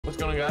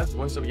going on, guys?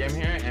 What's up, game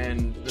here,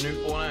 and the new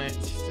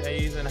Fortnite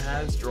season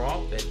has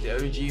dropped. It's the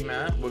OG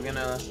map. We're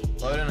gonna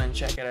load in and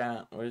check it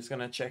out. We're just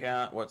gonna check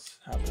out what's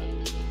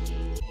happening.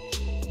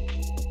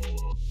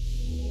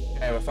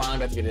 Okay, we're finally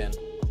about to get in.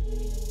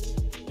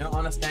 You don't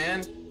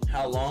understand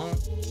how long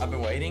I've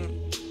been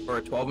waiting for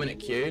a 12-minute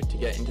queue to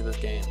get into this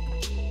game.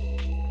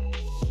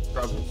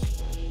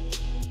 Struggles.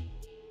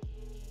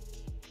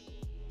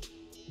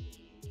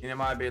 And there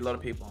might be a lot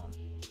of people on.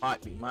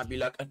 Might be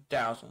like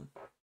 1,000.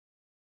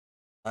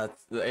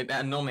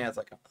 It normally has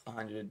like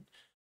 100,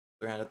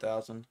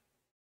 300,000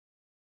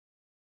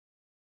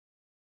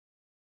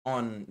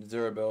 on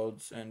 0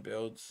 builds and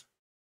builds.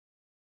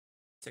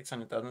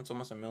 600,000. It's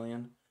almost 1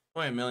 million.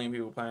 Only 1 million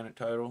people playing it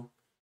total,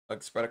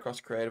 like spread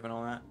across creative and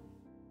all that.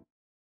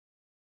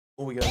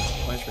 Oh, we got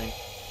my screen.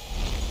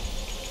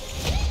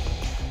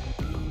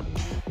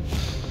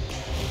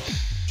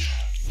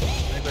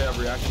 Anybody have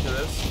reacted to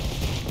this?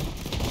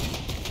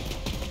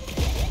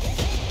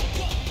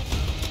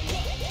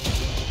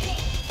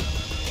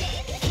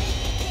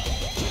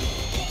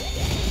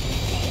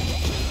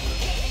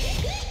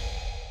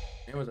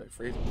 It was like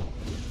freezing.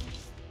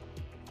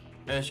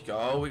 Let's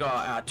go. We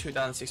got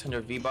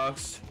 2,600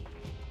 V-Bucks.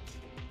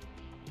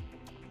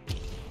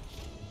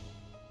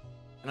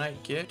 Can I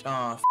get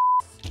money?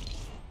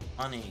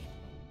 I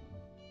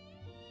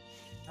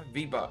have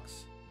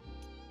V-Bucks.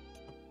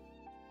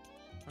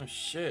 Oh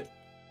shit.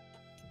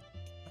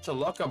 That's a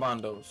locker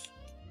bundles.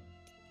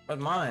 Where's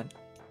mine?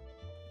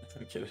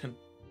 I'm kidding.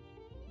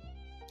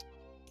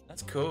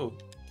 That's cool.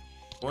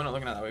 We're not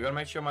looking at that. We gotta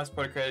make sure my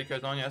supported creator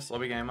code's on. Yes,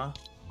 Lobby Gamer.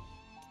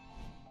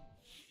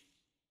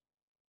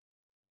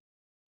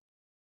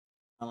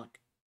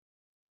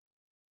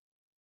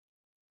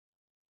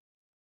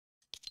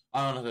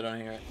 I don't know if they don't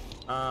hear it.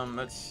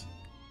 It's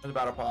a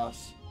battle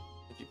pass.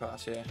 50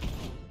 pass, yeah.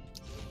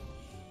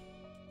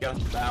 Got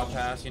a battle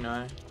pass, you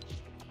know.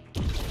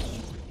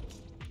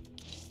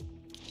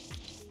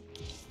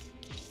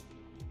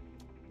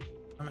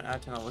 I'm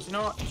at 10 levels. You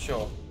know what?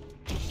 Sure.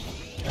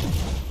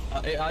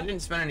 I didn't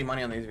spend any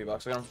money on these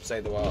V-Bucks. I don't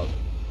save the world.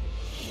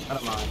 I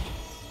don't mind.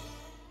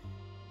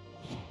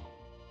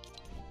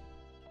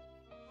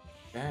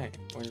 Okay,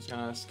 we're just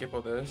gonna skip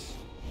all this.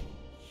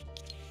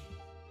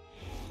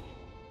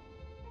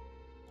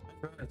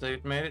 They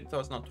made it so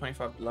it's not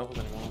 25 levels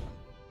anymore.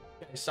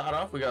 Okay, start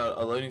off, we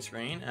got a loading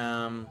screen,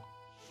 a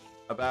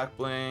back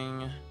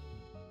bling.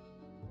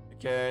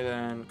 Okay,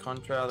 then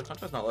contrail. The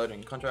contrail's not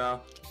loading.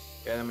 Contrail.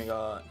 Okay, then we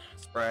got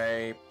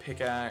spray,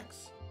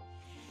 pickaxe,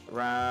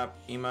 wrap,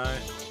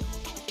 emote.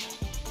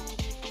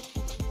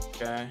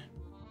 Okay.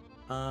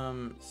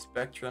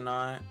 Spectra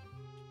Knight.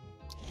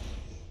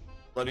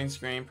 Loading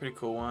screen, pretty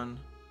cool one.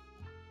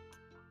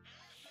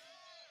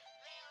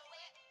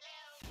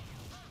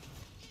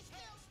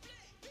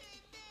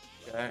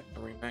 Okay, a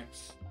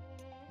remix.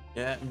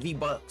 Yeah,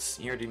 V-Bucks.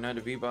 You already know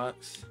the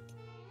V-Bucks.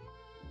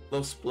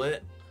 Little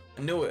Split.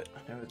 I knew it. I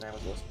knew his name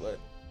was Little Split.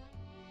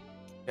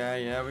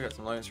 Okay, yeah, we got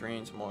some loading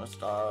screens, more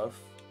stuff.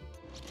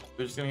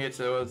 We're just gonna get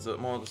towards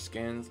more of the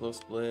skins. Little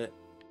Split.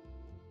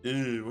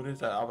 Ew, what is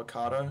that?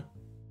 Avocado?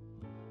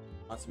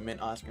 That's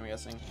mint ice cream, I'm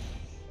guessing.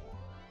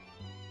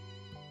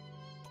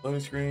 Loading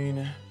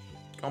screen.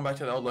 Going back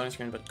to the old loading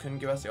screen, but couldn't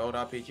give us the old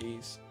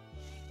RPGs.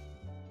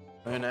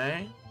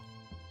 Renee.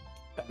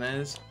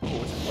 Banners. Oh,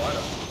 it's a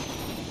glider.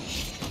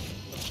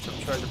 Some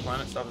treasure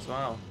planet stuff as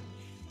well.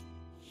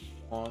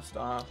 More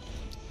stuff.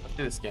 Let's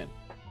do this again.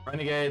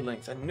 Renegade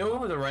Links. I knew it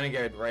was a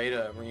Renegade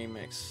Raider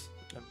remix.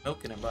 I'm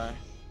milking it, bro.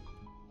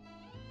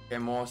 Okay,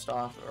 more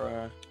stuff.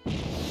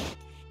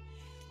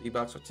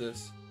 V-Bucks, what's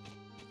this?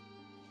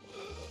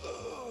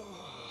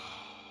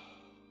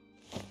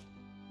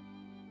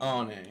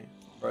 Oh no,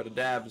 bro, the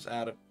dab's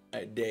out of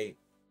date.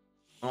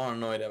 I'm not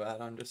annoyed about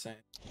it, I'm just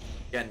saying.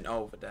 Getting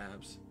over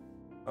dabs.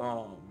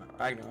 Oh,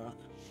 Ragnarok.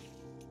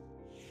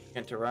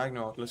 Get to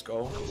Ragnarok, let's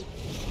go.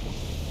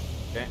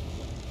 Okay. I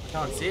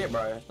can't see it,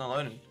 bro, it's not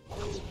loading.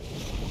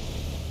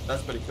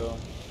 That's pretty cool.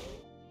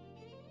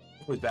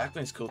 Oh, his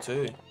backlink's cool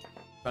too.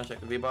 Trying to check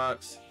the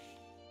V-Bucks.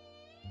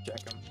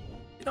 Check him.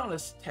 He's not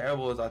as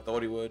terrible as I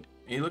thought he would.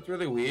 He looked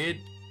really weird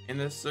in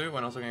this suit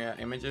when I was looking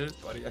at images,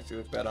 but he actually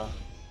looks better.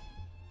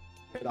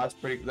 Okay,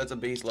 that's a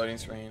beast loading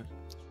screen.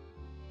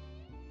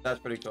 That's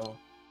pretty cool.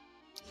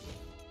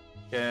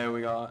 Okay,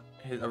 we got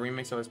a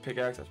remix of his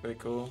pickaxe, that's pretty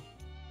cool.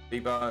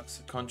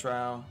 V-Bucks,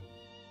 contrail.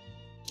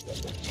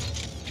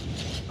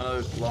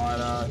 Another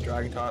glider,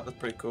 dragon type, that's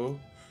pretty cool.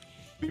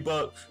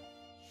 V-Bucks.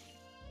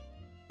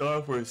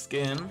 Go for his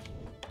skin.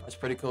 That's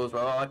pretty cool as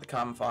well. I like the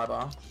carbon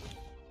fiber.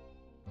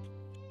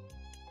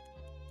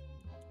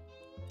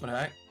 What the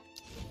heck?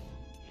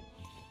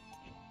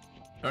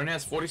 It only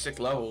has 46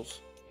 levels.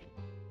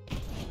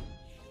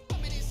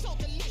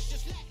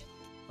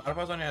 Battle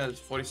Pass only has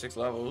 46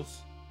 levels.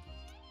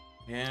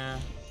 Yeah.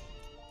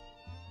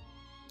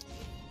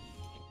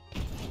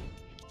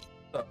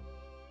 So,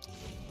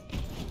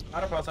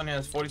 Battle Pass only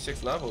has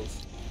 46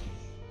 levels.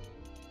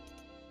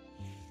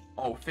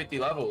 Oh, 50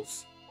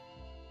 levels.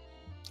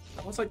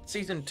 That was like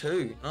season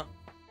 2. Not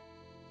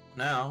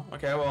now.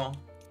 Okay, well,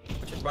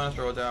 check bonus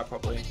rewards out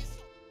properly.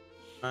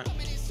 Right.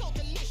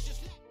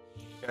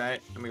 Okay,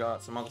 and we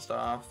got some other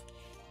stuff.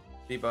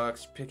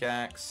 V-Bucks,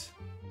 pickaxe.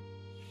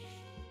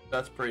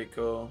 That's pretty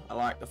cool. I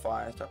like the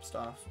fire type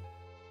stuff.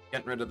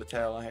 Getting rid of the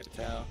tail, I hate the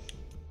tail.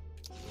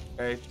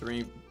 Okay,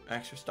 3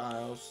 extra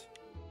styles.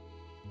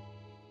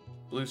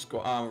 Blue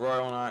squad,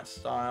 Royal Knight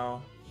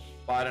style,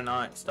 Fighter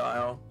Knight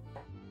style,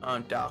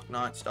 Dark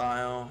Knight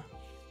style,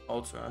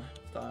 Ultra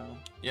style.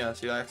 Yeah,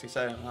 see, I actually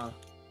say it, huh?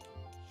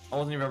 I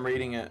wasn't even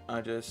reading it, I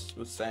just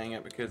was saying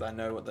it because I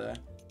know what the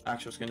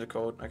actual skins are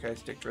called. Okay,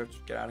 stick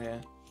drift, get out of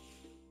here.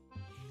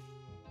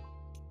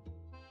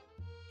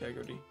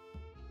 Integrity.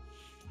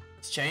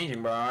 It's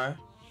changing, bro.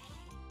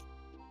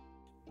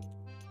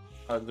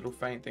 Oh, little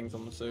faint things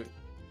on the suit.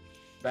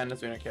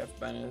 Banners, we don't care for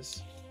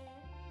banners.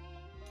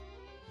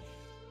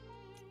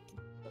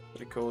 That's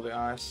pretty cool, the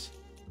ice.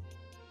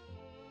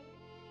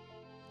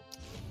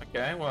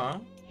 Okay,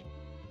 well.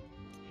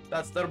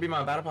 That'll be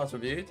my Battle Pass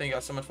review. Thank you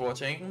guys so much for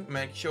watching.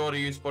 Make sure to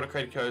use supporter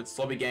credit code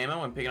SlobbyGamer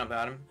when picking up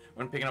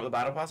the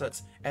Battle Pass.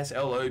 That's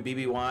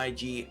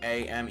SLOBBYGAMER.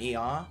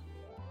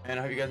 And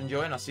I hope you guys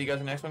enjoy, and I'll see you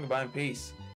guys in the next one. Goodbye and peace.